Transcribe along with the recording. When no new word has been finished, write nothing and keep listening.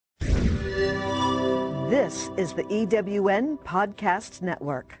This is the EWN Podcast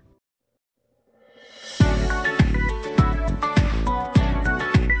Network.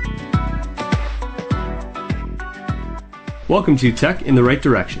 Welcome to Tech in the Right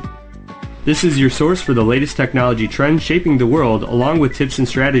Direction. This is your source for the latest technology trends shaping the world, along with tips and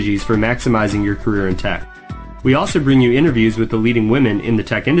strategies for maximizing your career in tech. We also bring you interviews with the leading women in the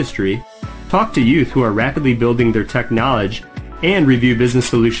tech industry, talk to youth who are rapidly building their tech knowledge, and review business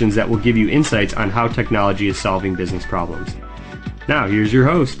solutions that will give you insights on how technology is solving business problems. Now, here's your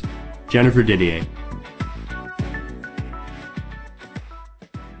host, Jennifer Didier.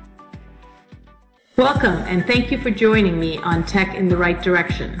 Welcome, and thank you for joining me on Tech in the Right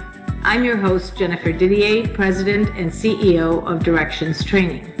Direction. I'm your host, Jennifer Didier, President and CEO of Directions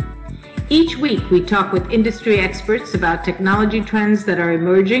Training. Each week, we talk with industry experts about technology trends that are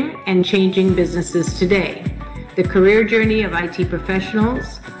emerging and changing businesses today, the career journey of IT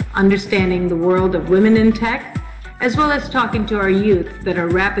professionals, understanding the world of women in tech, as well as talking to our youth that are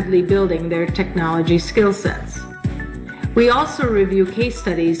rapidly building their technology skill sets. We also review case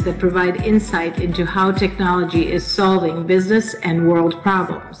studies that provide insight into how technology is solving business and world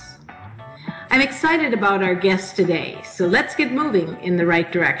problems. I'm excited about our guest today, so let's get moving in the right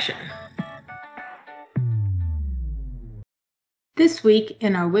direction. This week,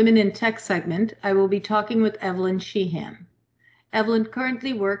 in our Women in Tech segment, I will be talking with Evelyn Sheahan. Evelyn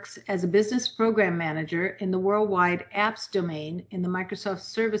currently works as a business program manager in the worldwide apps domain in the Microsoft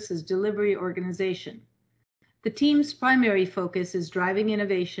Services Delivery Organization. The team's primary focus is driving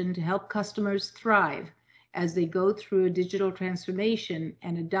innovation to help customers thrive as they go through a digital transformation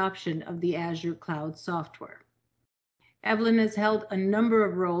and adoption of the Azure cloud software. Evelyn has held a number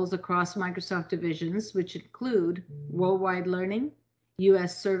of roles across Microsoft divisions, which include worldwide learning,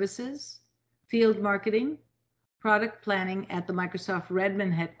 U.S. services, field marketing, product planning at the Microsoft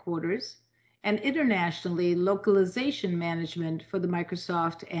Redmond headquarters, and internationally localization management for the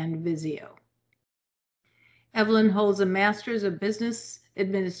Microsoft and Visio. Evelyn holds a Master's of Business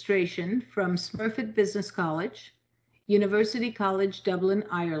Administration from Smurfit Business College, University College Dublin,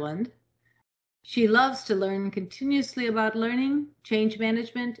 Ireland. She loves to learn continuously about learning, change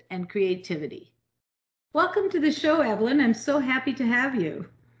management, and creativity. Welcome to the show, Evelyn. I'm so happy to have you.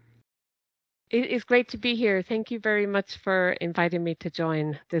 It is great to be here. Thank you very much for inviting me to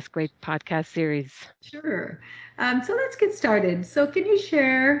join this great podcast series. Sure. So let's get started. So can you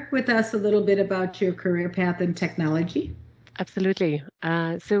share with us a little bit about your career path in technology? Absolutely.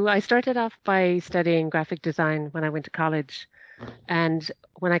 So I started off by studying graphic design when I went to college. And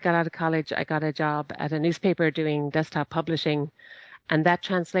when I got out of college, I got a job at a newspaper doing desktop publishing. And that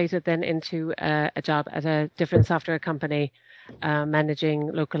translated then into a job at a different software company,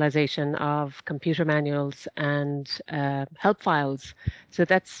 managing localization of computer manuals and help files. So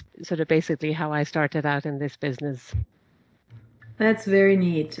that's sort of basically how I started out in this business. That's very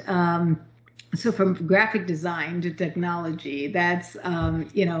neat. So from graphic design to technology, that's,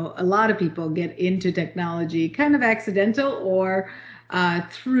 a lot of people get into technology kind of accidental or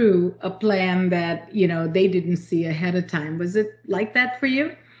through a plan that, they didn't see ahead of time. Was it like that for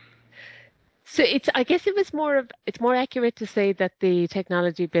you? So I guess it's more accurate to say that the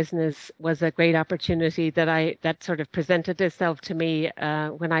technology business was a great opportunity that sort of presented itself to me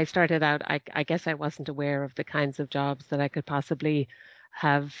when I started out. I guess I wasn't aware of the kinds of jobs that I could possibly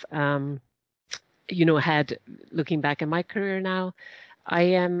have, had looking back in my career now.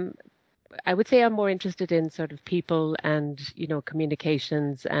 I would say I'm more interested in sort of people and,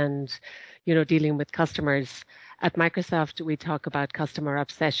 communications and, dealing with customers. At Microsoft, we talk about customer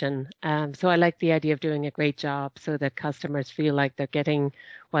obsession. So I like the idea of doing a great job so that customers feel like they're getting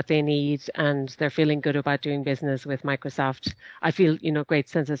what they need and they're feeling good about doing business with Microsoft. I feel, great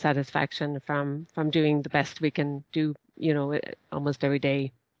sense of satisfaction from doing the best we can do, almost every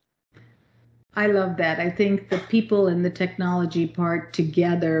day. I love that. I think the people and the technology part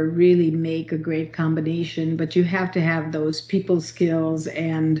together really make a great combination, but you have to have those people skills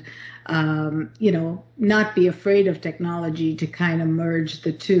and, not be afraid of technology to kind of merge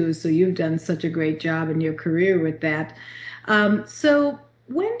the two. So you've done such a great job in your career with that. So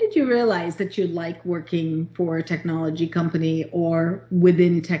when did you realize that you like working for a technology company or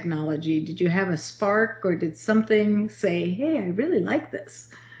within technology? Did you have a spark or did something say, hey, I really like this?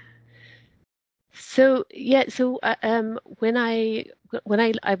 So when I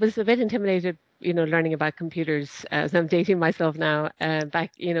was a bit intimidated learning about computers, as I'm dating myself now,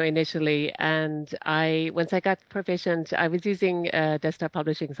 back, initially. And once I got proficient, I was using desktop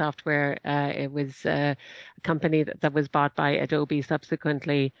publishing software. It was a company that was bought by Adobe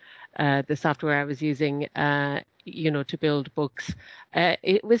subsequently. The software I was using, to build books.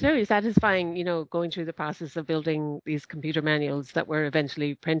 It was very satisfying, going through the process of building these computer manuals that were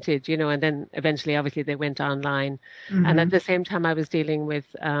eventually printed, and then eventually, obviously, they went online. And at the same time, I was dealing with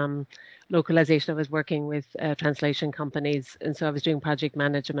localization. I was working with translation companies, and so I was doing project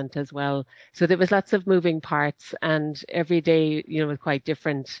management as well. So there was lots of moving parts, and every day, was quite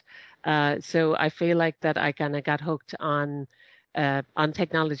different. So I feel like that I kind of got hooked on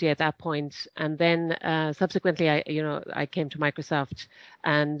technology at that point, and then subsequently, I came to Microsoft,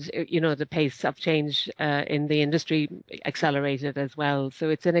 and the pace of change in the industry accelerated as well. So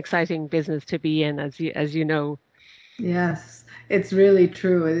it's an exciting business to be in, as you know. Yes, it's really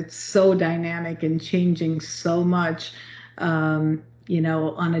true. It's so dynamic and changing so much, on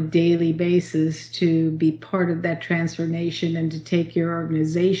a daily basis. To be part of that transformation and to take your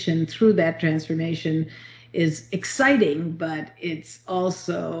organization through that transformation is exciting, but it's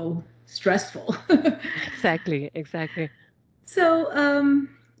also stressful. Exactly. So,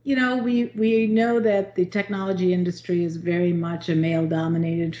 we know that the technology industry is very much a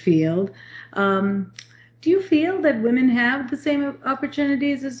male-dominated field. Um, do you feel that women have the same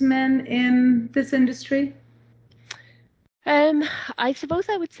opportunities as men in this industry? Um, I suppose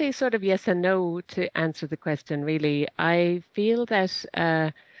I would say sort of yes and no to answer the question, really. I feel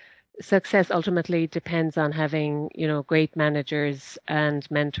that success ultimately depends on having, great managers and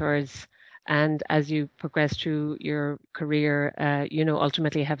mentors. And as you progress through your career,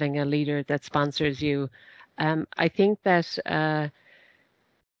 ultimately having a leader that sponsors you. I think that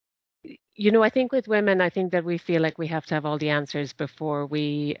I think with women, I think that we feel like we have to have all the answers before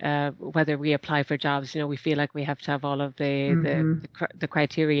whether we apply for jobs. We feel like we have to have all of Mm-hmm. the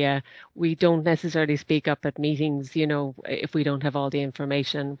criteria. We don't necessarily speak up at meetings, if we don't have all the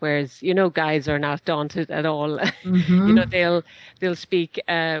information. Whereas, guys are not daunted at all. Mm-hmm. They'll speak,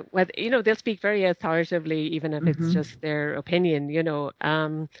 they'll speak very authoritatively, even if it's Mm-hmm. just their opinion.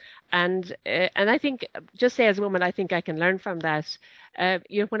 And I think, just say as a woman, I think I can learn from that.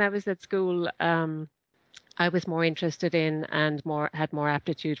 When I was at school, I was more interested in and had more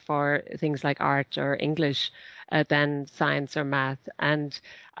aptitude for things like art or English than science or math. And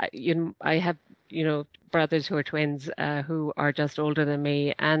I have brothers who are twins who are just older than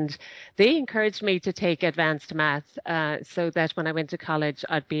me, and they encouraged me to take advanced math so that when I went to college,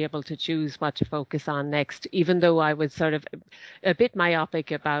 I'd be able to choose what to focus on next. Even though I was sort of a bit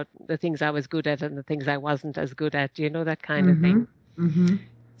myopic about the things I was good at and the things I wasn't as good at, that kind of Mm-hmm. thing. Mm-hmm.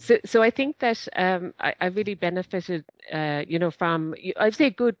 So I think that I really benefited, from, I'd say,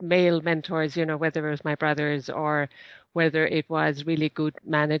 good male mentors, whether it was my brothers or whether it was really good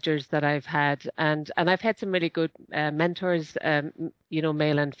managers that I've had. And I've had some really good mentors,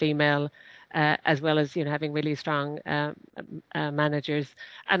 male and female, as well as, having really strong managers.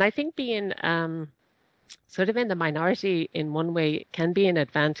 And I think being sort of in the minority in one way can be an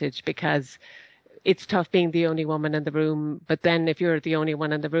advantage because it's tough being the only woman in the room. But then if you're the only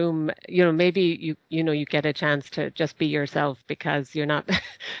one in the room, maybe you get a chance to just be yourself because you're not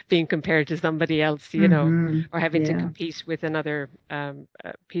being compared to somebody else, Mm-hmm. or having to Yeah. compete with another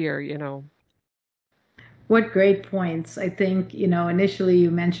peer. What great points. I think, initially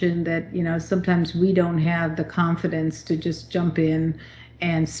you mentioned that, sometimes we don't have the confidence to just jump in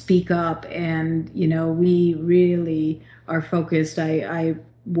and speak up. And, we really are focused. I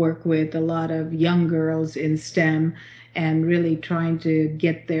work with a lot of young girls in STEM and really trying to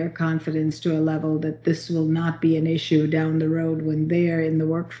get their confidence to a level that this will not be an issue down the road when they're in the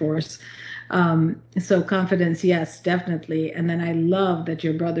workforce. So confidence, yes, definitely. And then I love that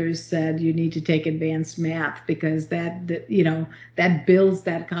your brothers said you need to take advanced math because that builds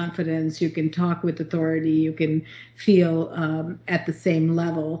that confidence. You can talk with authority. You can feel at the same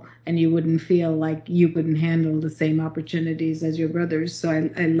level, and you wouldn't feel like you couldn't handle the same opportunities as your brothers. So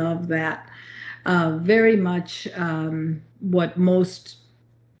I love that. Very much what most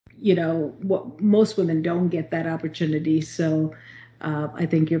women don't get that opportunity. So I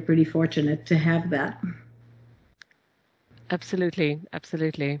think you're pretty fortunate to have that. Absolutely.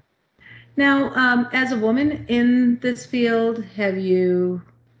 Now, as a woman in this field, have you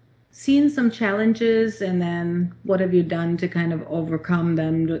seen some challenges and then what have you done to kind of overcome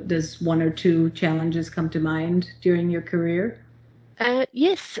them? Does one or two challenges come to mind during your career?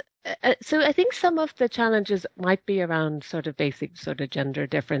 Yes. So I think some of the challenges might be around sort of basic sort of gender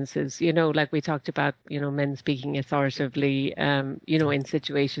differences, like we talked about, men speaking authoritatively, in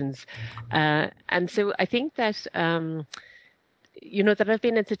situations. And so I think that, that I've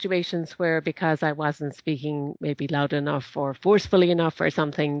been in situations where because I wasn't speaking maybe loud enough or forcefully enough or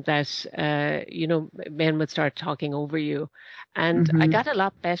something that, men would start talking over you. And I Mm-hmm. got a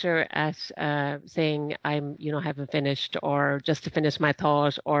lot better at saying haven't finished or just to finish my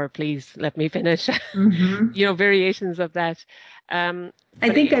thought or please let me finish, Mm-hmm. variations of that. Um, I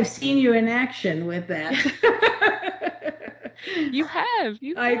but think I've seen you in action with that. you I have.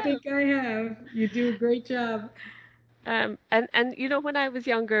 think I have. You do a great job. And when I was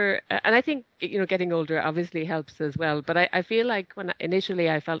younger, and I think getting older obviously helps as well. But I feel like initially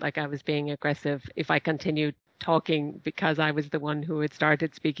I felt like I was being aggressive if I continued talking because I was the one who had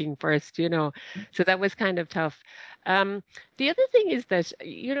started speaking first. So that was kind of tough. The other thing is that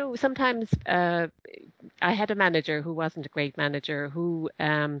sometimes I had a manager who wasn't a great manager who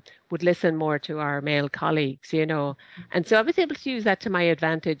would listen more to our male colleagues, and so I was able to use that to my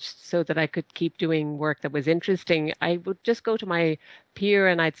advantage so that I could keep doing work that was interesting. I would just go to my peer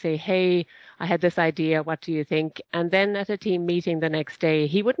and I'd say, hey, I had this idea. What do you think? And then at a team meeting the next day,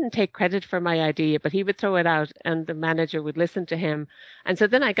 he wouldn't take credit for my idea, but he would throw it out and the manager would listen to him. And so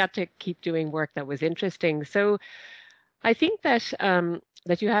then I got to keep doing work that was interesting. So I think that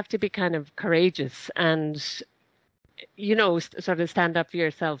you have to be kind of courageous and sort of stand up for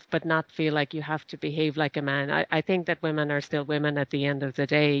yourself, but not feel like you have to behave like a man. I think that women are still women at the end of the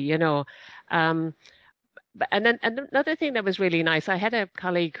day. Um, and then and another thing that was really nice, I had a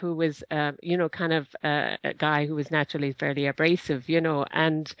colleague who was, kind of a guy who was naturally fairly abrasive,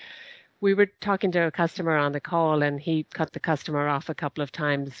 and we were talking to a customer on the call and he cut the customer off a couple of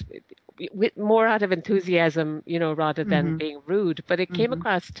times with more out of enthusiasm, rather than Mm-hmm. being rude. But it came Mm-hmm.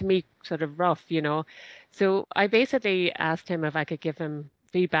 across to me sort of rough. So I basically asked him if I could give him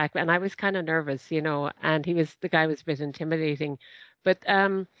feedback, and I was kind of nervous, and the guy was a bit intimidating. But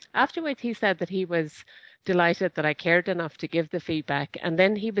afterwards, he said that he was delighted that I cared enough to give the feedback. And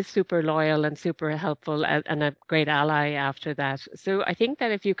then he was super loyal and super helpful and a great ally after that. So I think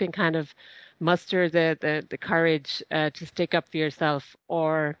that if you can kind of muster the courage to stick up for yourself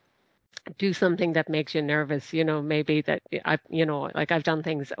or do something that makes you nervous, maybe that like I've done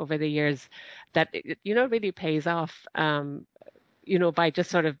things over the years that, really pays off, by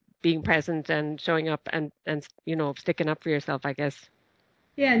just sort of being present and showing up and sticking up for yourself, I guess.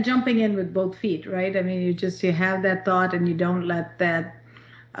 Yeah, and jumping in with both feet, right? I mean, you have that thought and you don't let that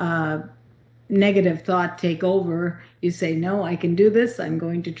uh, negative thought take over. You say, no, I can do this. I'm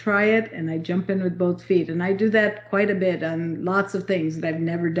going to try it. And I jump in with both feet. And I do that quite a bit on lots of things that I've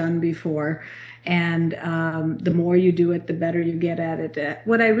never done before. And the more you do it, the better you get at it.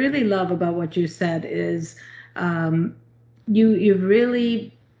 What I really love about what you said is um, you've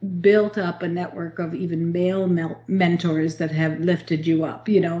really built up a network of even male mentors that have lifted you up,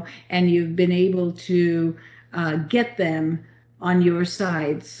 and you've been able to get them on your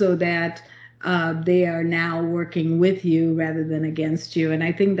side so that they are now working with you rather than against you. And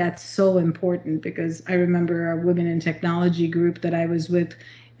I think that's so important because I remember a women in technology group that I was with,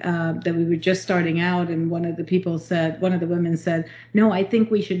 that we were just starting out, and one of the women said, no, I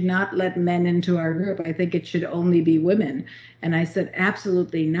think we should not let men into our group. I think it should only be women. And I said,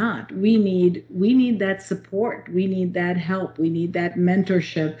 absolutely not. We need that support. We need that help. We need that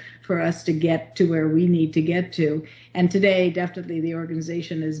mentorship for us to get to where we need to get to. And today, definitely the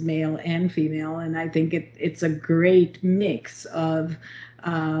organization is male and female. And I think it's a great mix of,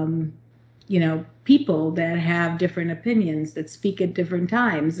 people that have different opinions, that speak at different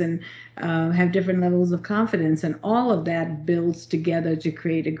times, and have different levels of confidence. And all of that builds together to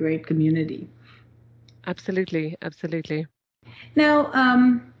create a great community. Absolutely, absolutely. Now,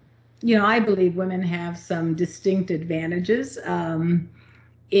 I believe women have some distinct advantages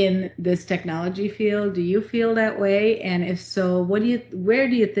in this technology field. Do you feel that way? And if so, where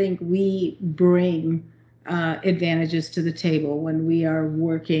do you think we bring advantages to the table when we are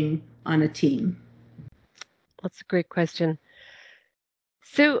working on a team? That's a great question.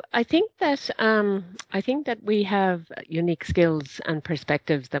 So I think that we have unique skills and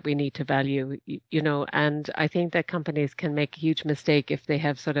perspectives that we need to value, and I think that companies can make a huge mistake if they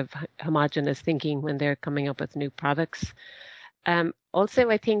have sort of homogenous thinking when they're coming up with new products. Also,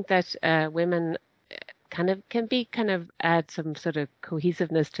 I think that women kind of can be kind of add some sort of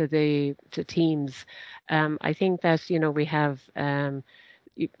cohesiveness to teams. I think that we have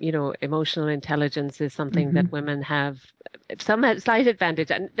emotional intelligence is something Mm-hmm. that women have some slight advantage.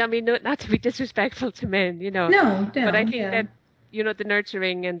 And I mean, not to be disrespectful to men, No, but I no, think yeah. the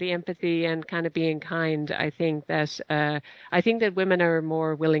nurturing and the empathy and kind of being kind. I think that women are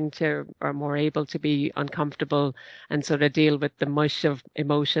more willing to or more able to be uncomfortable and sort of deal with the mush of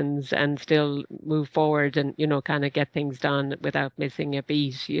emotions and still move forward and kind of get things done without missing a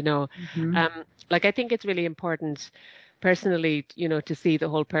beat. Mhm. Like I think it's really important personally, to see the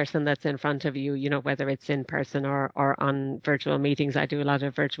whole person that's in front of you, whether it's in person or on virtual meetings. I do a lot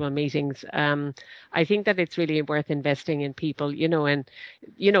of virtual meetings. I think that it's really worth investing in people, and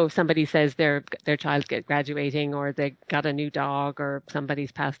if somebody says their child's graduating or they got a new dog or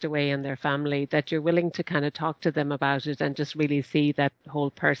somebody's passed away in their family, that you're willing to kind of talk to them about it and just really see that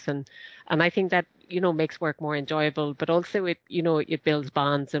whole person. And I think that makes work more enjoyable, but also it builds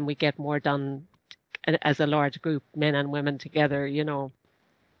bonds and we get more done as a large group, men and women together.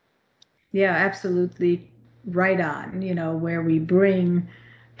 Yeah, absolutely right on, where we bring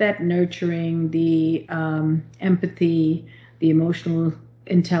that nurturing, the empathy, the emotional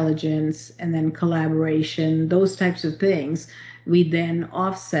intelligence, and then collaboration, those types of things. We then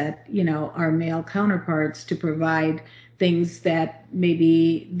offset, our male counterparts to provide things that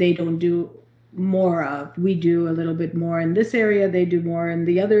maybe they don't do more of. We do a little bit more in this area, they do more in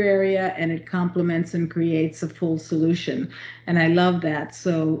the other area, and it complements and creates a full solution. And I love that.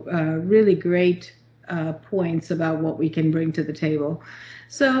 So, really great points about what we can bring to the table.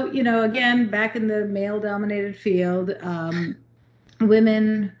 So, again, back in the male dominated field,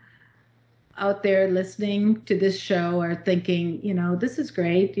 women out there listening to this show are thinking, this is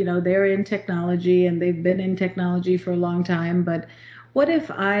great. They're in technology and they've been in technology for a long time, but what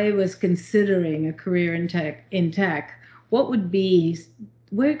if I was considering a career in tech? What would be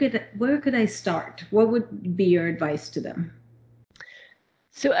where could I start? What would be your advice to them?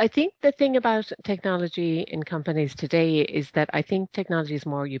 So I think the thing about technology in companies today is that I think technology is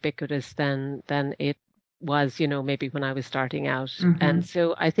more ubiquitous than it was, maybe when I was starting out. Mm-hmm. And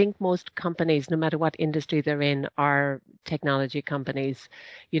so I think most companies, no matter what industry they're in, are technology companies.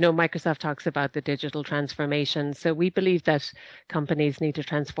 Microsoft talks about the digital transformation. So we believe that companies need to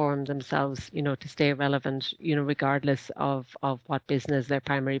transform themselves, to stay relevant, regardless of what business their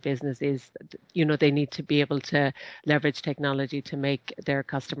primary business is. They need to be able to leverage technology to make their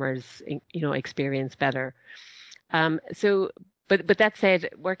customers, experience better. But that said,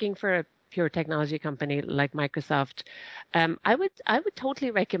 working for a pure technology company like Microsoft, I would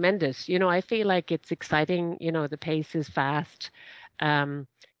totally recommend it. I feel like it's exciting. The pace is fast. Um,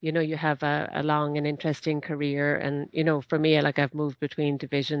 you have a long and interesting career, and for me, like I've moved between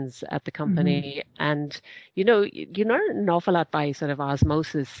divisions at the Mm-hmm. company, and you learn an awful lot by sort of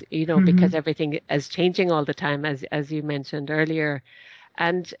osmosis. Because Mm-hmm. everything is changing all the time, as you mentioned earlier.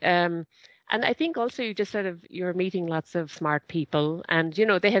 And I think also you just sort of you're meeting lots of smart people, and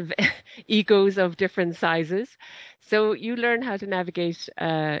they have egos of different sizes, so you learn how to navigate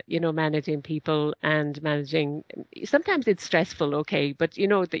managing people and managing. Sometimes it's stressful, okay, but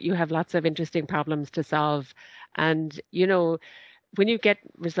that you have lots of interesting problems to solve, and when you get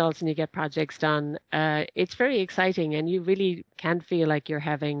results and you get projects done, it's very exciting, and you really can feel like you're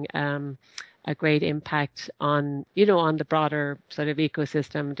having a great impact on the broader sort of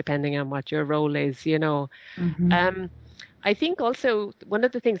ecosystem, depending on what your role is. Mm-hmm. Um, I think also one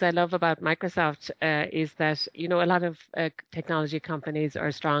of the things I love about Microsoft is that a lot of technology companies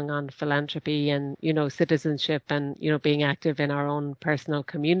are strong on philanthropy and citizenship and being active in our own personal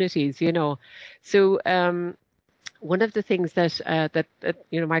communities. So one of the things that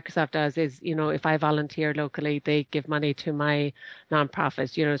Microsoft does is if I volunteer locally, they give money to my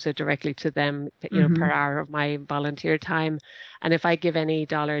nonprofit, so directly to them, Mm-hmm. per hour of my volunteer time. And if I give any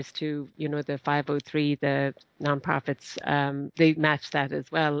dollars to the 503, the nonprofits, they match that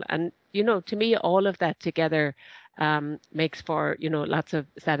as well. And to me, all of that together makes for lots of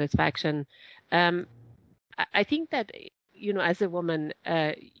satisfaction. Um, I think that as a woman,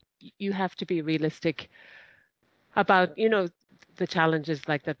 you have to be realistic about the challenges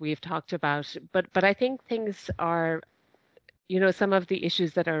like that we've talked about, but I think things are some of the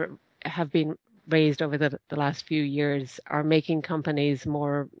issues that are have been raised over the last few years are making companies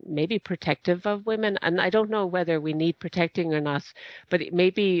more maybe protective of women, and I don't know whether we need protecting or not, but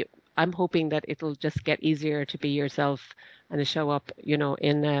maybe I'm hoping that it'll just get easier to be yourself and to show up in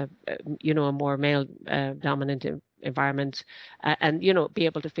a more male dominant environment, and be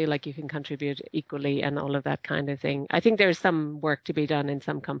able to feel like you can contribute equally and all of that kind of thing. I think there's some work to be done in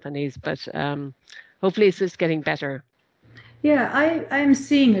some companies, but hopefully it's just getting better. Yeah, I'm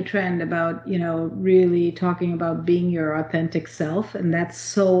seeing a trend about, really talking about being your authentic self. And that's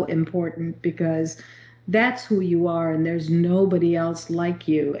so important because that's who you are and there's nobody else like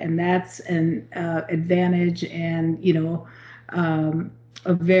you. And that's an advantage and,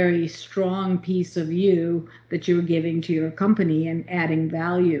 a very strong piece of you that you're giving to your company and adding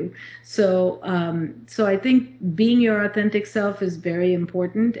value. So I think being your authentic self is very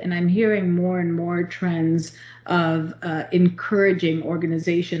important, and I'm hearing more and more trends of encouraging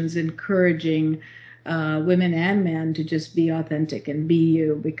organizations, encouraging women and men to just be authentic and be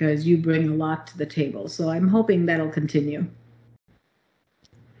you, because you bring a lot to the table. So I'm hoping that'll continue.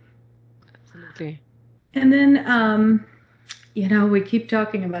 Absolutely. And then, we keep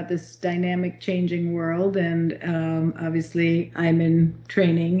talking about this dynamic, changing world, and obviously, I'm in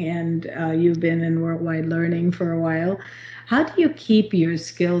training, and you've been in worldwide learning for a while. How do you keep your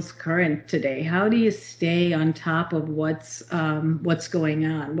skills current today? How do you stay on top of what's going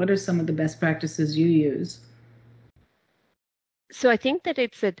on? What are some of the best practices you use? So I think that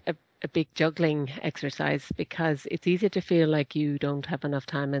it's a big juggling exercise, because it's easy to feel like you don't have enough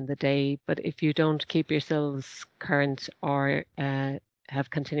time in the day, but if you don't keep yourselves current or have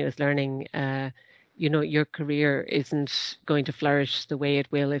continuous learning, your career isn't going to flourish the way it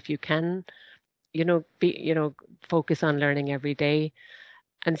will if you can, focus on learning every day.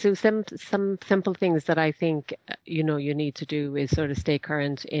 And so some simple things that I think you need to do is sort of stay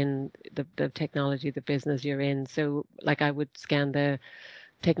current in the technology, the business you're in. So like I would scan the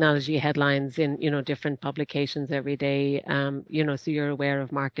technology headlines in different publications every day, so you're aware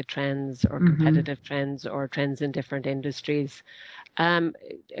of market trends or competitive trends or trends in different industries. um,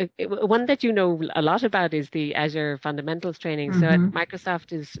 One that you know a lot about is the Azure fundamentals training. So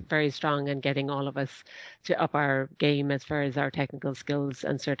Microsoft is very strong in getting all of us to up our game as far as our technical skills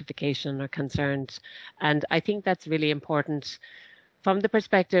and certification are concerned. And I think that's really important from the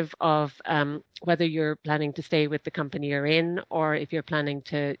perspective of whether you're planning to stay with the company you're in, or if you're planning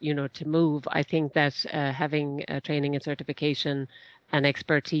to, to move. I think that having training and certification and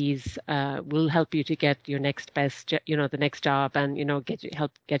expertise will help you to get your next best, the next job, and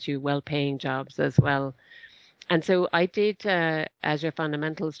help get you well-paying jobs as well. And so I did Azure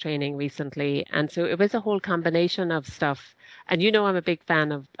Fundamentals training recently, and so it was a whole combination of stuff. And I'm a big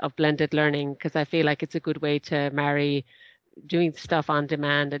fan of blended learning, because I feel like it's a good way to marry doing stuff on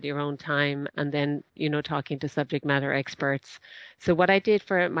demand at your own time, and then talking to subject matter experts. So what I did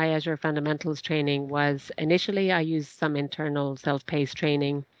for my Azure fundamentals training was, initially I used some internal self-paced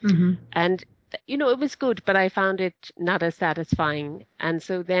training, and it was good, but I found it not as satisfying. And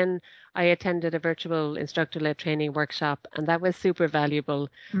so then I attended a virtual instructor-led training workshop, and that was super valuable.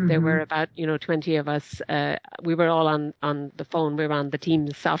 There were about 20 of us. We were all on the phone. We were on the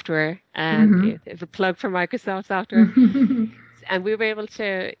Teams software, and it's a plug for Microsoft software. And we were able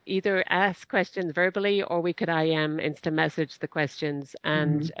to either ask questions verbally, or we could IM instant message the questions.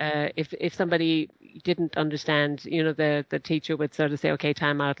 And if somebody didn't understand, the teacher would sort of say, okay,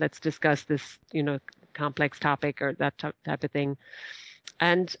 time out, let's discuss this, complex topic, or that type of thing.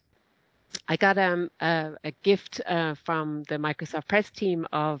 And I got a gift from the Microsoft Press team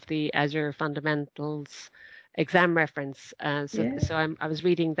of the Azure Fundamentals exam reference. So I was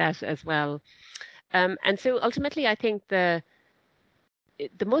reading that as well. And so ultimately, I think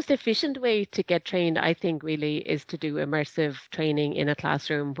the most efficient way to get trained, I think, really is to do immersive training in a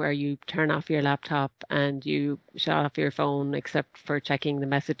classroom, where you turn off your laptop and you shut off your phone, except for checking the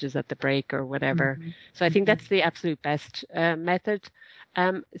messages at the break or whatever. So I think that's the absolute best method.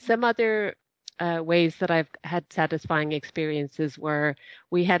 Some other ways that I've had satisfying experiences were,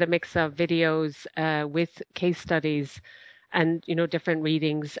 we had a mix of videos with case studies and different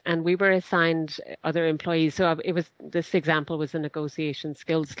readings, and we were assigned other employees. So this example was a negotiation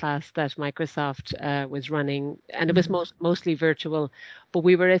skills class that Microsoft was running, and it was mostly virtual, but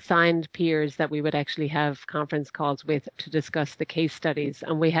we were assigned peers that we would actually have conference calls with to discuss the case studies,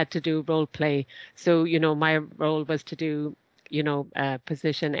 and we had to do role play. So my role was to do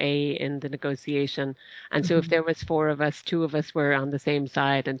position A in the negotiation. And so if there was 4 of us, 2 of us were on the same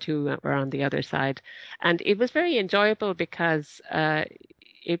side and 2 were on the other side. And it was very enjoyable, because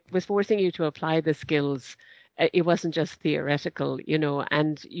it was forcing you to apply the skills. It wasn't just theoretical,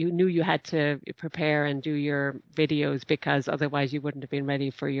 and you knew you had to prepare and do your videos, because otherwise you wouldn't have been ready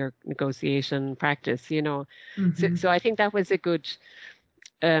for your negotiation practice. So I think that was a good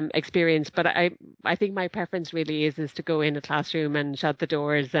experience. But I think my preference really is to go in a classroom and shut the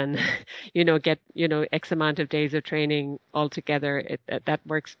doors and get X amount of days of training all together. That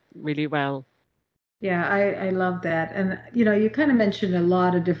works really well. Yeah, I love that. And you kind of mentioned a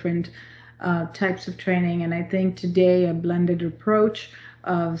lot of different types of training, and I think today a blended approach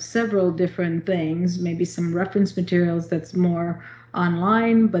of several different things, maybe some reference materials that's more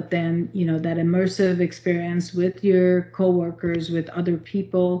online, but then, that immersive experience with your coworkers, with other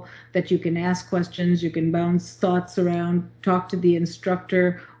people that you can ask questions, you can bounce thoughts around, talk to the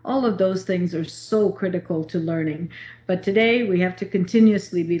instructor. All of those things are so critical to learning. But today we have to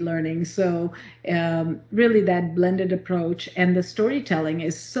continuously be learning. So really that blended approach, and the storytelling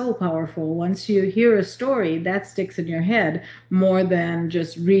is so powerful. Once you hear a story, that sticks in your head more than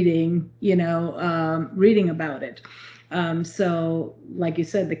just reading, reading about it. So like you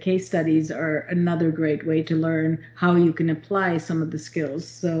said, the case studies are another great way to learn how you can apply some of the skills.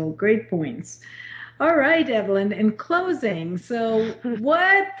 So great points. All right, Evelyn, in closing, so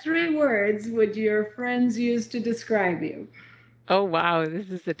what 3 words would your friends use to describe you? Oh, wow, this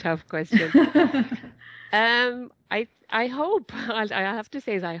is a tough question. I hope I have to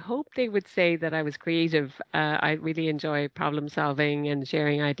say is I hope they would say that I was creative. I really enjoy problem solving and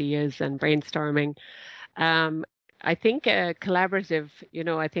sharing ideas and brainstorming. Um, I think collaborative.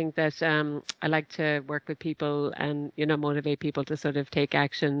 I think that I like to work with people and motivate people to sort of take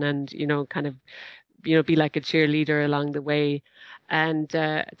action and kind of be like a cheerleader along the way. And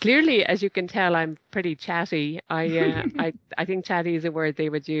clearly, as you can tell, I'm pretty chatty. I think chatty is a word they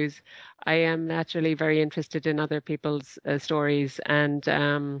would use. I am naturally very interested in other people's stories, and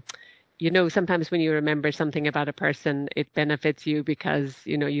sometimes when you remember something about a person, it benefits you because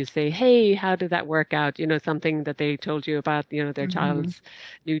you say, "Hey, how did that work out?" Something that they told you about, their Mm-hmm. child's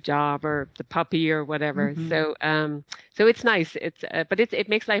new job or the puppy or whatever. Mm-hmm. So it's nice. But it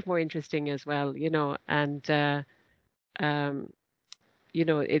makes life more interesting as well, and um,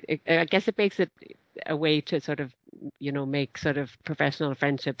 I guess it makes it a way to sort of, make sort of professional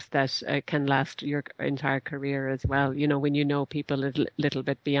friendships that can last your entire career as well. When people a little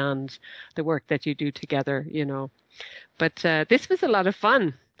bit beyond the work that you do together. But this was a lot of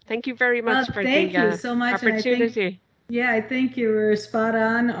fun. Thank you very Well, much for thank the you so much. And I think, opportunity. yeah, I think you were spot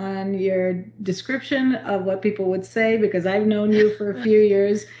on your description of what people would say, because I've known you for a few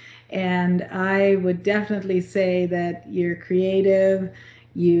years, and I would definitely say that you're creative,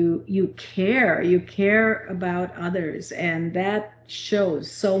 you care about others, and that shows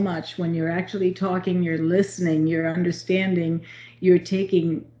so much when you're actually talking, you're listening, you're understanding, you're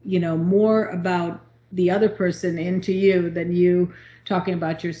taking, more about the other person into you than you talking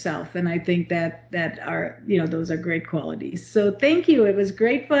about yourself. And I think that are, those are great qualities. So thank you. It was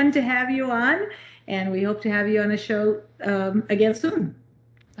great fun to have you on, and we hope to have you on a show again soon.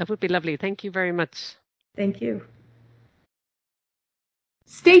 That would be lovely. Thank you very much. Thank you.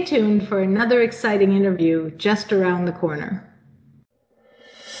 Stay tuned for another exciting interview just around the corner.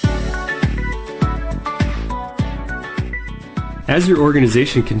 As your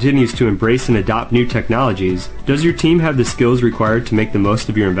organization continues to embrace and adopt new technologies, does your team have the skills required to make the most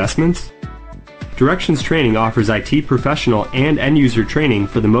of your investments? Directions Training offers IT professional and end-user training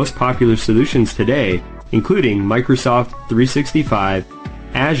for the most popular solutions today, including Microsoft 365,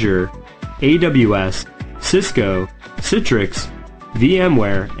 Azure, AWS, Cisco, Citrix,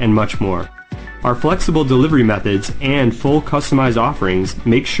 VMware, and much more. Our flexible delivery methods and full customized offerings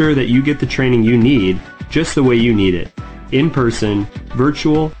make sure that you get the training you need just the way you need it. In person,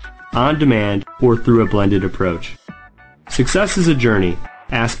 virtual, on demand, or through a blended approach. Success is a journey.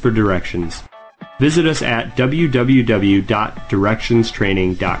 Ask for directions. Visit us at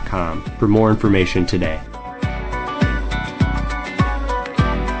www.directionstraining.com for more information today.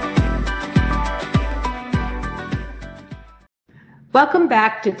 Welcome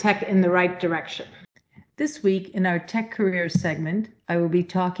back to Tech in the Right Direction. This week in our Tech Career segment, I will be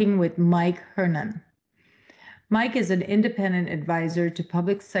talking with Mike Hernon. Mike is an independent advisor to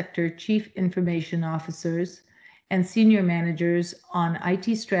public sector chief information officers and senior managers on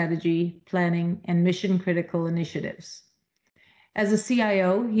IT strategy, planning, and mission-critical initiatives. As a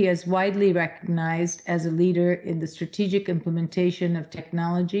CIO, he is widely recognized as a leader in the strategic implementation of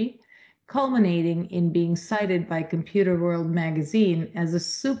technology, culminating in being cited by Computer World magazine as a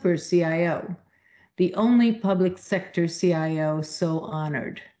super CIO, the only public sector CIO so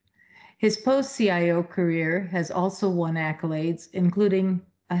honored. His post-CIO career has also won accolades, including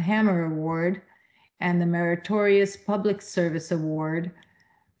a Hammer Award and the Meritorious Public Service Award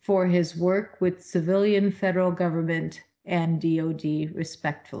for his work with civilian federal government and DoD,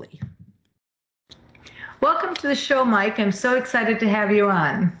 respectively. Welcome to the show, Mike. I'm so excited to have you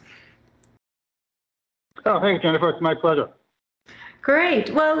on. Oh, thanks, Jennifer. It's my pleasure.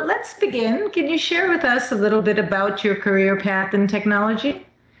 Great. Well, let's begin. Can you share with us a little bit about your career path in technology?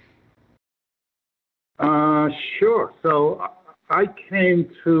 Sure. So I came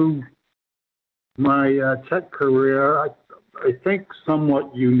to my tech career, I think,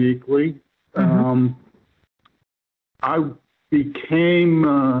 somewhat uniquely. I became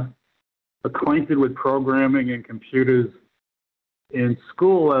acquainted with programming and computers in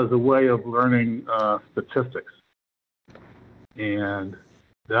school as a way of learning statistics. And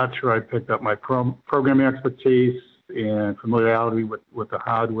that's where I picked up my programming expertise and familiarity with the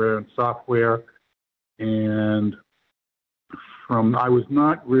hardware and software. And I was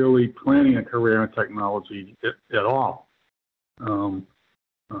not really planning a career in technology at all.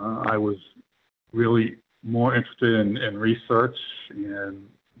 I was really more interested in research, and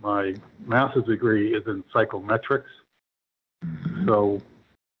my master's degree is in psychometrics. So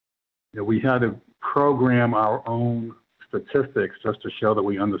we had to program our own statistics just to show that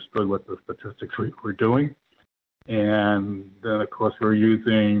we understood what the statistics we were doing. And then, of course, we were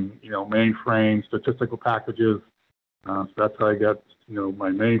using, mainframe statistical packages. So that's how I got, my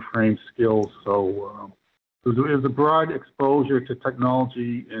mainframe skills. So it was a broad exposure to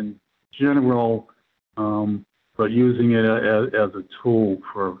technology in general, but using it as a tool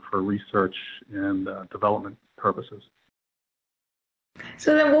for research and development purposes.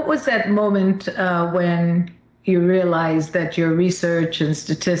 So then what was that moment when you realized that your research and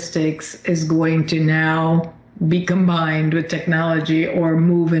statistics is going to now be combined with technology or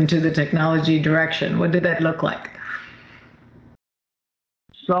move into the technology direction? What did that look like?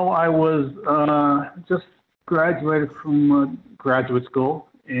 So I was just graduated from graduate school,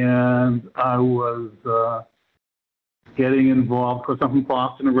 and I was getting involved, because I'm from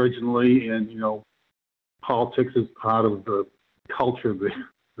Boston originally, and, politics is part of the culture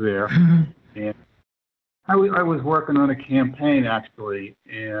there. Mm-hmm. And I was working on a campaign, actually,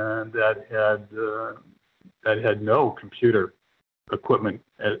 and that had no computer equipment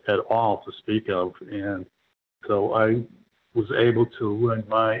at all to speak of. And so I was able to lend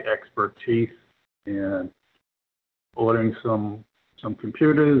my expertise in ordering some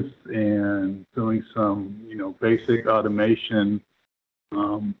computers and doing some, basic automation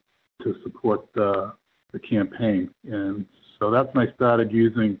to support the campaign. And so that's when I started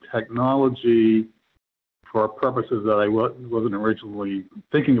using technology for purposes that I wasn't originally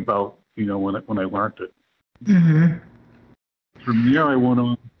thinking about, when I learned it. Mm-hmm. From there, I went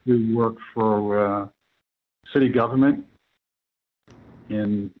on to work for city government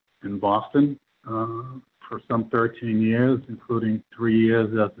in Boston for some 13 years, including 3 years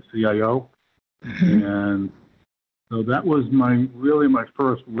as the CIO. Mm-hmm. And so that was my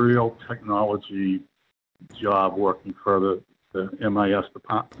first real technology job, working for the MIS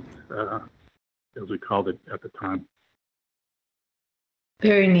department, as we called it at the time.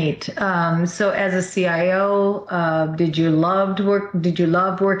 Very neat. So as a CIO, did you love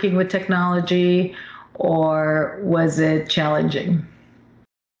working with technology, or was it challenging?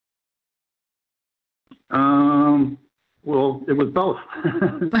 Well, it was both.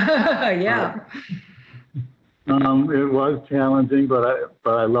 Yeah. It was challenging, but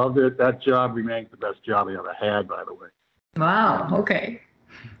I loved it. That job remains the best job I ever had, by the way. Wow. Okay.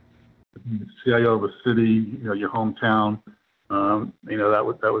 CIO of a city, your hometown.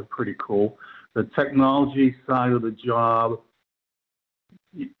 That was pretty cool. The technology side of the job,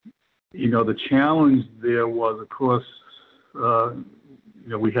 the challenge there was, of course,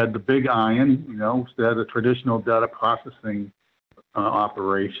 we had the big iron, so had a traditional data processing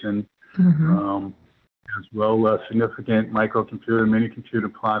operation, Mm-hmm. as well as significant microcomputer, mini computer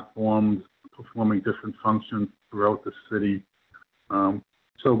platforms performing different functions throughout the city.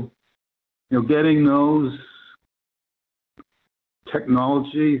 So, getting those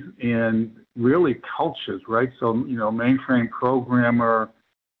technologies and really cultures, right? So, mainframe programmer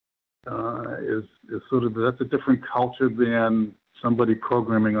is sort of, that's a different culture than somebody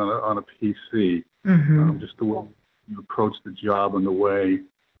programming on a PC. Mm-hmm. Just the way you approach the job and the way,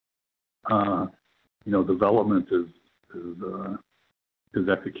 development is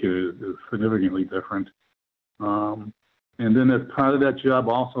executed is significantly different. And then as part of that job,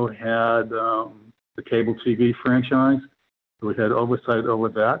 also had the cable TV franchise. So we had oversight over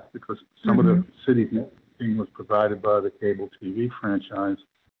that, because some Mm-hmm. of the city's networking was provided by the cable TV franchise.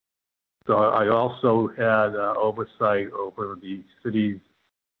 So I also had oversight over the city's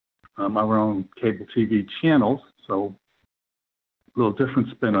our own cable TV channels. So a little different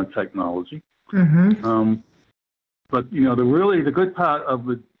spin on technology. Mm-hmm. But the good part of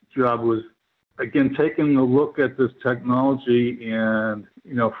the job was, again, taking a look at this technology, and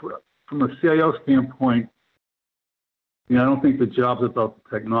from a CIO standpoint, I don't think the job's about the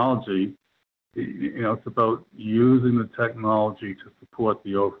technology. It's about using the technology to support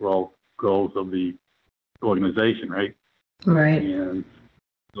the overall goals of the organization, right? Right. And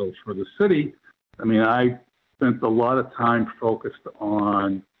so for the city, I spent a lot of time focused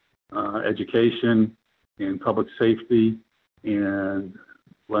on education and public safety, and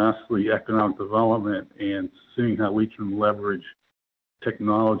lastly, economic development, and seeing how we can leverage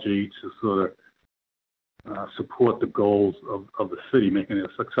technology to sort of support the goals of the city, making it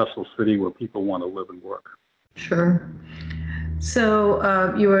a successful city where people want to live and work. Sure. So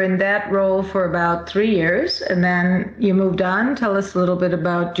you were in that role for about 3 years, and then you moved on. Tell us a little bit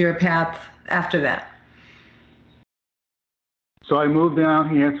about your path after that. So I moved down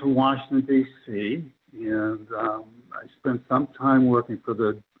here to Washington, D.C., and I spent some time working for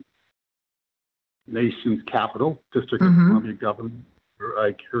the nation's capital, District of Columbia government, where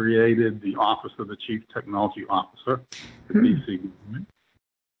I created the Office of the Chief Technology Officer for D.C. government,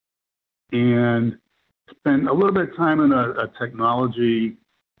 and spent a little bit of time in a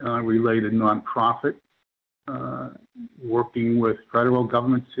technology-related nonprofit, working with federal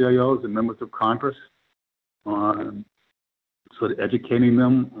government CIOs and members of Congress on sort of educating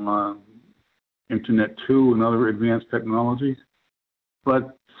them on Internet 2 and other advanced technologies.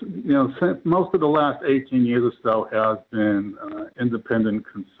 But, since most of the last 18 years or so has been independent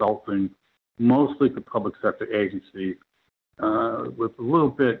consulting, mostly for public sector agencies, with a little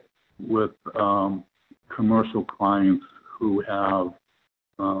bit with commercial clients who have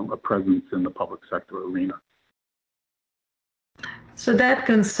a presence in the public sector arena. So that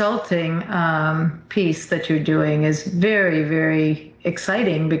consulting piece that you're doing is very, very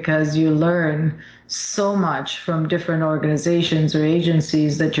exciting because you learn so much from different organizations or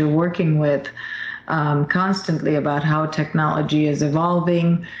agencies that you're working with constantly about how technology is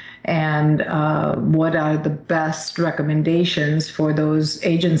evolving and what are the best recommendations for those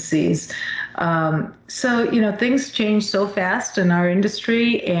agencies. So, things change so fast in our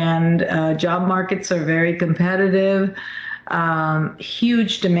industry, and job markets are very competitive.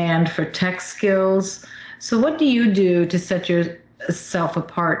 Huge demand for tech skills. So what do you do to set yourself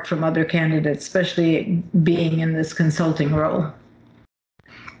apart from other candidates, especially being in this consulting role?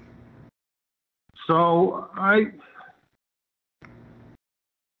 So I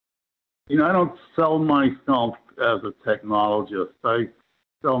don't sell myself as a technologist. I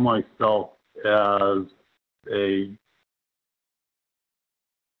sell myself as a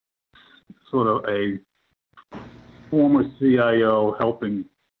sort of a former CIO helping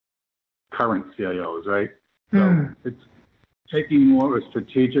current CIOs, right? So it's taking more of a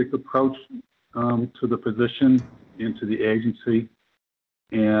strategic approach to the position and to the agency.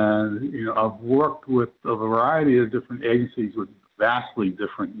 And, I've worked with a variety of different agencies with vastly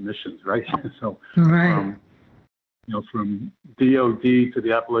different missions, right? So, right. From DOD to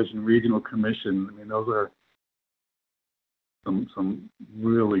the Appalachian Regional Commission, those are some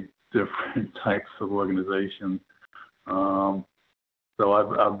really different types of organizations. So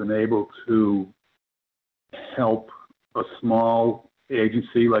I've been able to help a small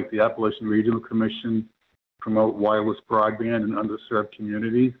agency like the Appalachian Regional Commission promote wireless broadband in underserved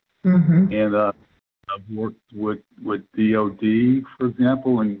communities. And I've worked with DOD, for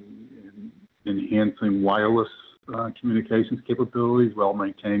example, in enhancing wireless communications capabilities while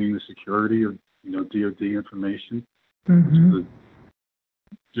maintaining the security of DOD information, which is a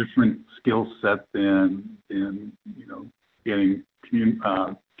different skill set than getting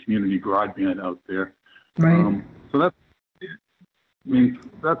community broadband out there. Right. So that's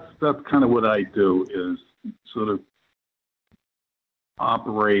kind of what I do, is sort of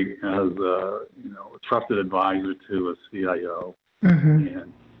operate as a trusted advisor to a CIO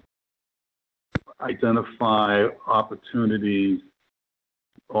and identify opportunities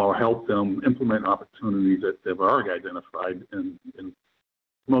or help them implement opportunities that they've already identified in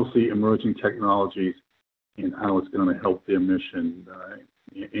mostly emerging technologies and how it's going to help their mission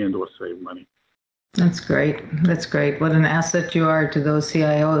and or save money. That's great. That's great. What an asset you are to those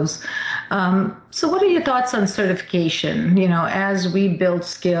CIOs. So what are your thoughts on certification? As we build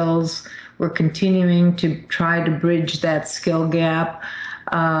skills, we're continuing to try to bridge that skill gap.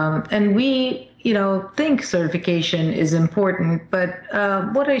 And we, think certification is important, but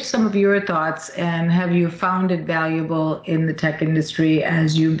what are some of your thoughts, and have you found it valuable in the tech industry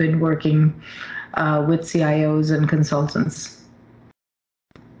as you've been working with CIOs and consultants?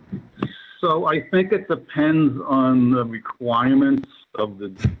 So I think it depends on the requirements of the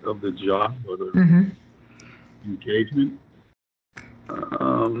job or the engagement.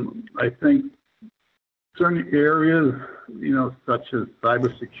 I think certain areas, such as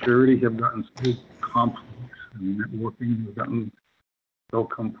cybersecurity, have gotten so complex, and networking has gotten so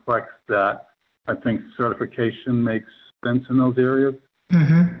complex that I think certification makes sense in those areas.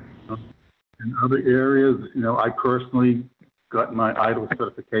 In other areas, I personally got my IDLE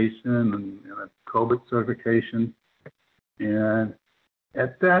certification and a COBIT certification. And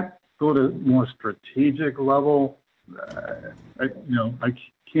at that sort of more strategic level, I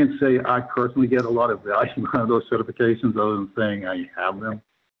can't say I personally get a lot of value out of those certifications other than saying I have them.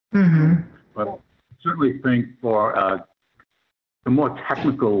 Mm-hmm. But I certainly think for the more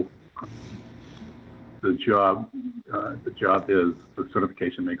technical the job is, the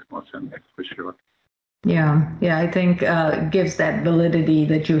certification makes more sense for sure. Yeah, I think it gives that validity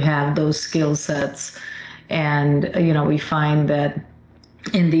that you have those skill sets. And, we find that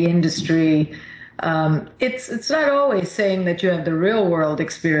in the industry, it's not always saying that you have the real world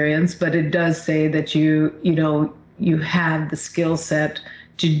experience, but it does say that you have the skill set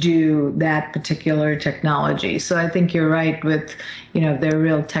to do that particular technology. So I think you're right with, if they're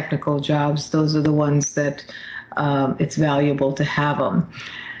real technical jobs, those are the ones that it's valuable to have them.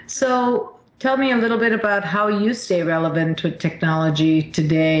 So tell me a little bit about how you stay relevant with technology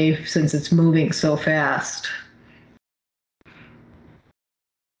today since it's moving so fast.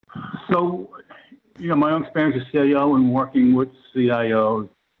 So, my own experience as CIO and working with CIOs,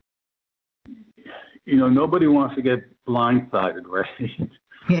 nobody wants to get blindsided, right?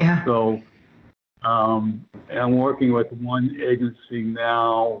 Yeah. So, I'm working with one agency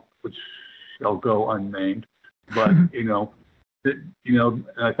now, which shall go unnamed, but,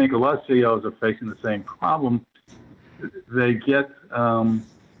 I think a lot of CIOs are facing the same problem. They get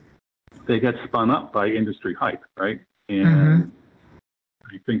spun up by industry hype, right? And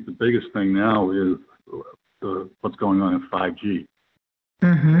I think the biggest thing now is what's going on in 5G.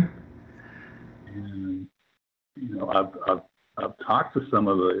 Mm-hmm. And I've talked to some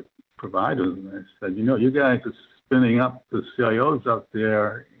of the providers, and I said, you guys are spinning up the CIOs out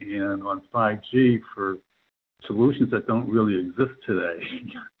there and on 5G for solutions that don't really exist today.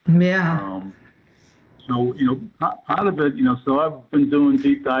 Yeah. So part of it, so I've been doing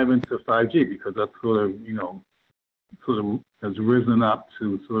deep dive into 5G because that's sort of has risen up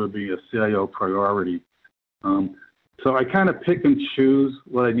to sort of be a CIO priority. So I kind of pick and choose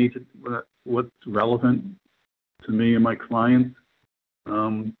what I need to, what's relevant to me and my clients.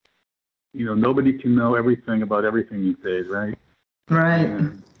 Nobody can know everything about everything these days, right? Right.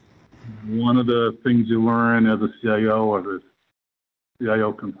 And one of the things you learn as a CIO or the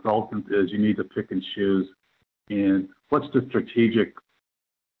CIO consultant is you need to pick and choose. And what's the strategic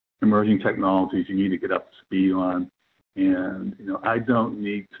emerging technologies you need to get up to speed on? And, I don't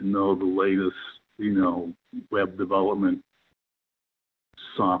need to know the latest, web development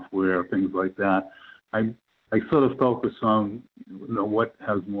software, things like that. I sort of focus on, what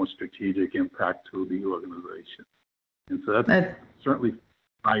has more strategic impact to the organization. And so that's certainly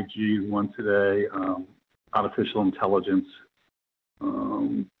 5G is one today, artificial intelligence,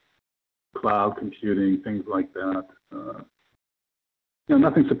 cloud computing, things like that.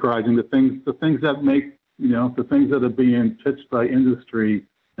 Nothing surprising. The things that make, the things that are being pitched by industry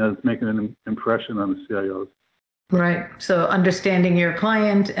as making an impression on the CIOs. Right. So understanding your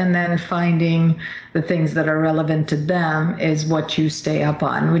client and then finding the things that are relevant to them is what you stay up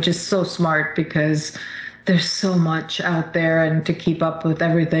on, which is so smart because there's so much out there and to keep up with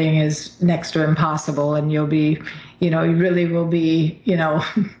everything is next to impossible. And you'll be, you really will be,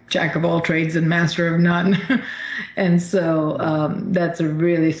 jack of all trades and master of none. And so that's a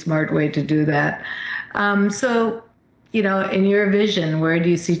really smart way to do that. So, in your vision, where do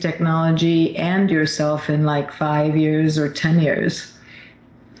you see technology and yourself in like 5 years or 10 years?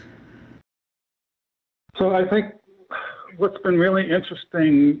 So I think what's been really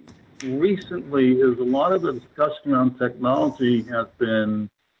interesting recently is a lot of the discussion around technology has been,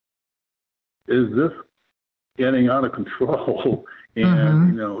 is this getting out of control?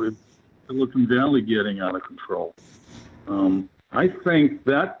 And, is Silicon Valley getting out of control? I think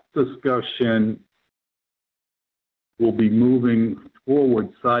that discussion will be moving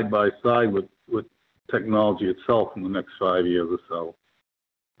forward side by side with technology itself in the next 5 years or so.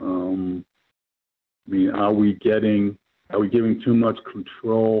 Are we giving too much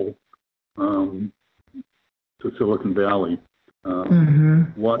control to Silicon Valley?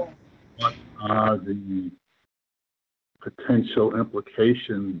 What are the potential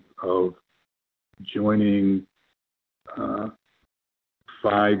implications of joining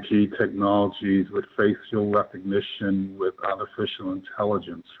 5G technologies with facial recognition with artificial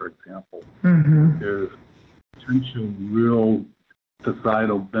intelligence, for example? There's potential real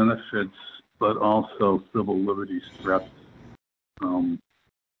societal benefits, but also civil liberties threats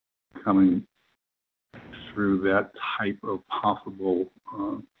coming through that type of possible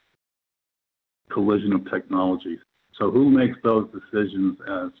collision of technologies. So who makes those decisions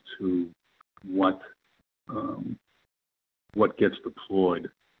as to what gets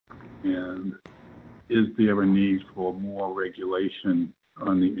deployed? And is there a need for more regulation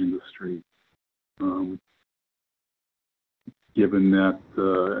on the industry? given that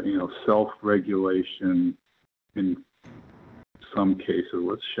self-regulation in some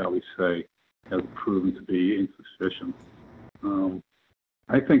cases, shall we say, has proven to be insufficient.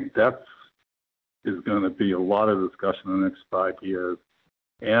 I think that is going to be a lot of discussion in the next 5 years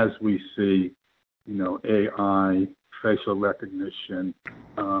as we see, AI, facial recognition,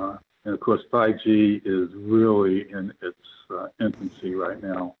 and of course 5G is really in its infancy right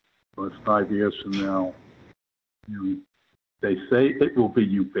now. So it's 5 years from now. They say it will be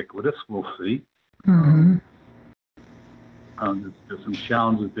ubiquitous. We'll see. Mm-hmm. There's some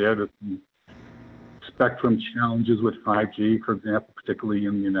challenges there. There's some spectrum challenges with 5G, for example, particularly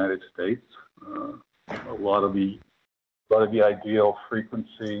in the United States. A lot of the ideal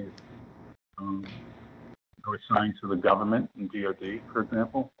frequencies are assigned to the government and DoD, for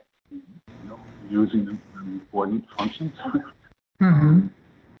example, using them for important functions. Mm-hmm.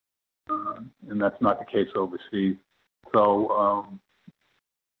 And that's not the case overseas. So,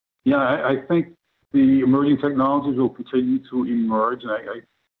 I think the emerging technologies will continue to emerge, and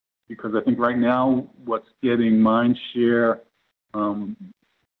because I think right now what's getting mind share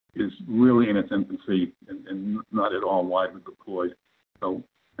is really in its infancy and not at all widely deployed. So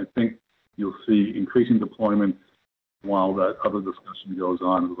I think you'll see increasing deployment while that other discussion goes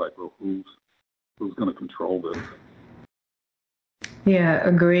on. It's like, well, who's going to control this? Yeah,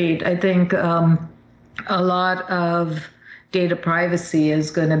 agreed. I think a lot of data privacy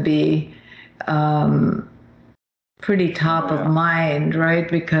is going to be pretty top of mind, right?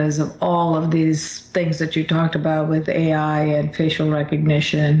 Because of all of these things that you talked about with AI and facial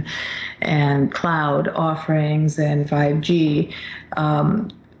recognition and cloud offerings and 5G.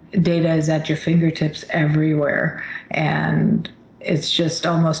 Data is at your fingertips everywhere, and it's just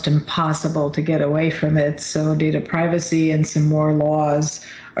almost impossible to get away from it. So data privacy and some more laws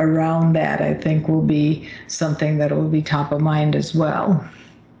around that, I think, will be something that will be top of mind as well.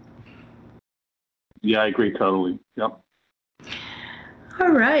 Yeah, I agree totally. Yep.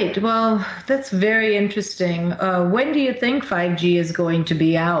 All right. Well, that's very interesting. When do you think 5G is going to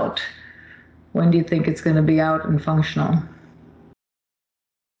be out? When do you think it's going to be out and functional?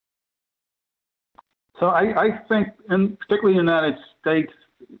 So I think, and particularly in the United States,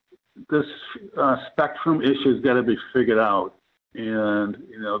 this spectrum issue has got to be figured out. And,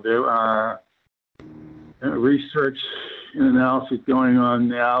 there are research and analysis going on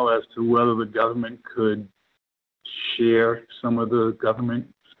now as to whether the government could share some of the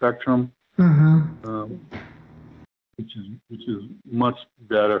government spectrum, Mm-hmm. which is much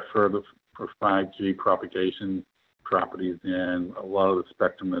better for 5G propagation properties than a lot of the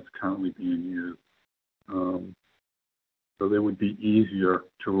spectrum that's currently being used. So they would be easier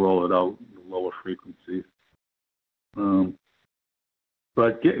to roll it out at lower frequencies.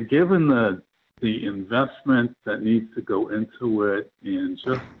 But given the investment that needs to go into it and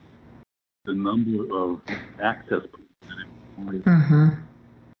just the number of access points, Mm-hmm.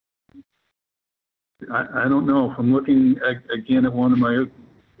 I don't know. If I'm looking again at one of my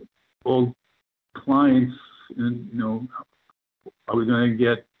old clients, and are we going to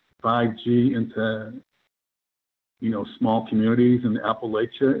get 5G into small communities in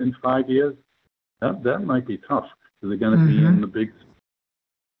Appalachia in 5 years? That might be tough because they're going to be in the big.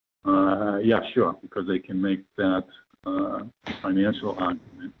 Yeah, sure, because they can make that financial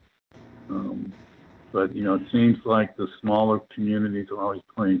argument. But it seems like the smaller communities are always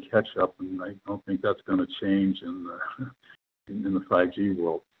playing catch up, and I don't think that's going to change in the 5G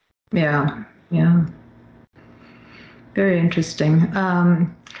world. Yeah. Very interesting.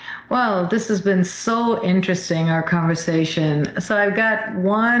 Well, this has been so interesting, our conversation. So I've got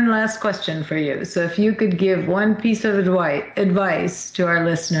one last question for you. So if you could give one piece of advice to our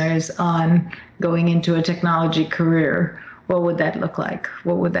listeners on going into a technology career, what would that look like?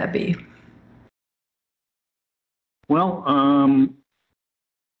 What would that be? Well,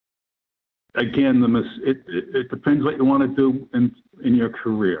 again, it depends what you want to do in your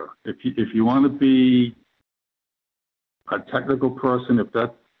career. If you want to be a technical person, if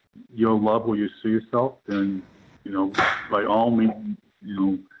that's your love where you see yourself, then by all means,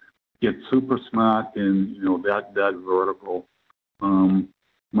 get super smart in that vertical.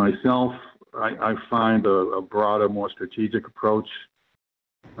 Myself, I find a broader, more strategic approach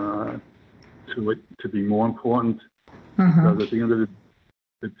to it to be more important. Because at the end of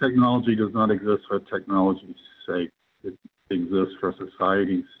the technology does not exist for technology's sake. It exists for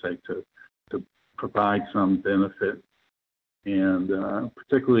society's sake to provide some benefit. And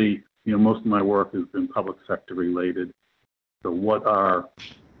particularly, most of my work has been public sector related. So what are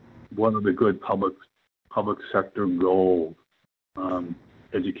the good public sector goals?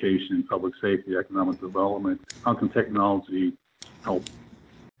 education, public safety, economic development. How can technology help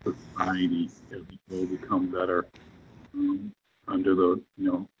society as we become better under the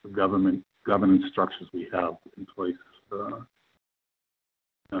the governance structures we have in place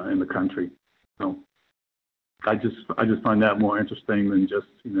in the country? So I just find that more interesting than just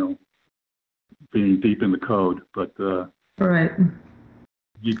being deep in the code. But right,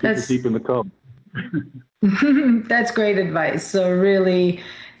 you get deep in the code. That's great advice. So really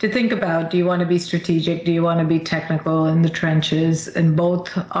to think about, do you want to be strategic? Do you want to be technical in the trenches? And both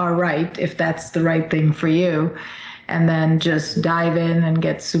are right if that's the right thing for you. And then just dive in and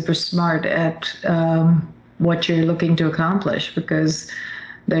get super smart at what you're looking to accomplish, because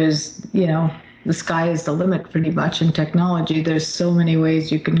there's, the sky is the limit pretty much in technology. There's so many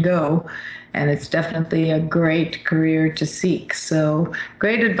ways you can go, and it's definitely a great career to seek. So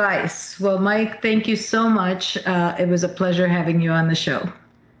great advice. Well, Mike, thank you so much. It was a pleasure having you on the show.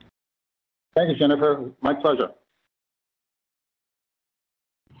 Thank you, Jennifer. My pleasure.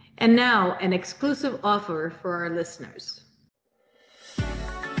 And now an exclusive offer for our listeners.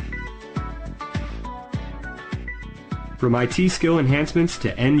 From IT skill enhancements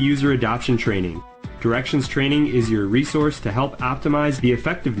to end-user adoption training, Directions Training is your resource to help optimize the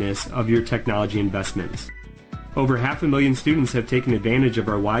effectiveness of your technology investments. Over 500,000 students have taken advantage of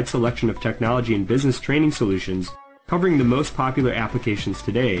our wide selection of technology and business training solutions covering the most popular applications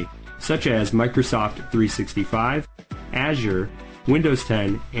today, such as Microsoft 365, Azure, Windows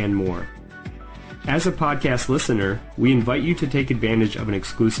 10, and more. As a podcast listener, we invite you to take advantage of an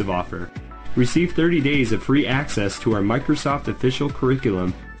exclusive offer. Receive 30 days of free access to our Microsoft official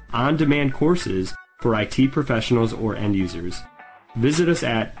curriculum on-demand courses for IT professionals or end users. Visit us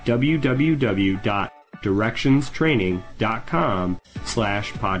at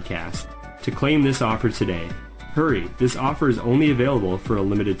www.directionstraining.com/podcast to claim this offer today. Hurry, this offer is only available for a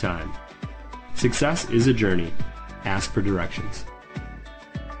limited time. Success is a journey. Ask for directions.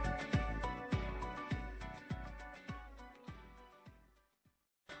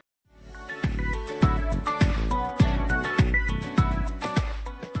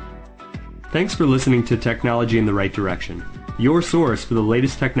 Thanks for listening to Technology in the Right Direction, your source for the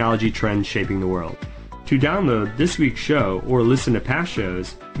latest technology trends shaping the world. To download this week's show or listen to past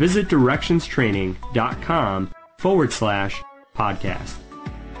shows, visit directionstraining.com/podcast.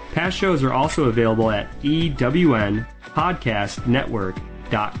 Past shows are also available at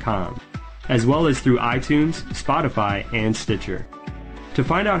ewnpodcastnetwork.com, as well as through iTunes, Spotify, and Stitcher. To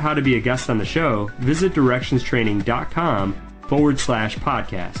find out how to be a guest on the show, visit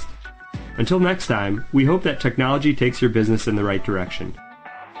directionstraining.com/podcast. Until next time, we hope that technology takes your business in the right direction.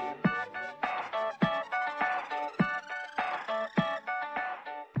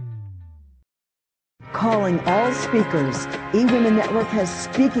 Calling all speakers, eWomen Network has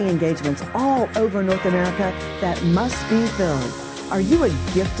speaking engagements all over North America that must be filled. Are you a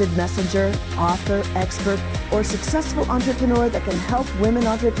gifted messenger, author, expert, or successful entrepreneur that can help women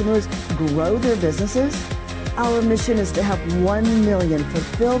entrepreneurs grow their businesses? Our mission is to help 1 million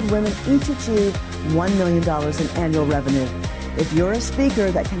fulfilled women each achieve $1 million in annual revenue. If you're a speaker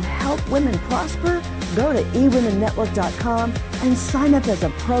that can help women prosper, go to eWomenNetwork.com and sign up as a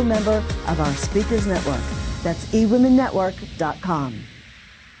pro member of our Speakers Network. That's eWomenNetwork.com.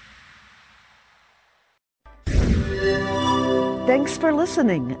 Thanks for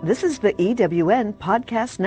listening. This is the EWN Podcast Network.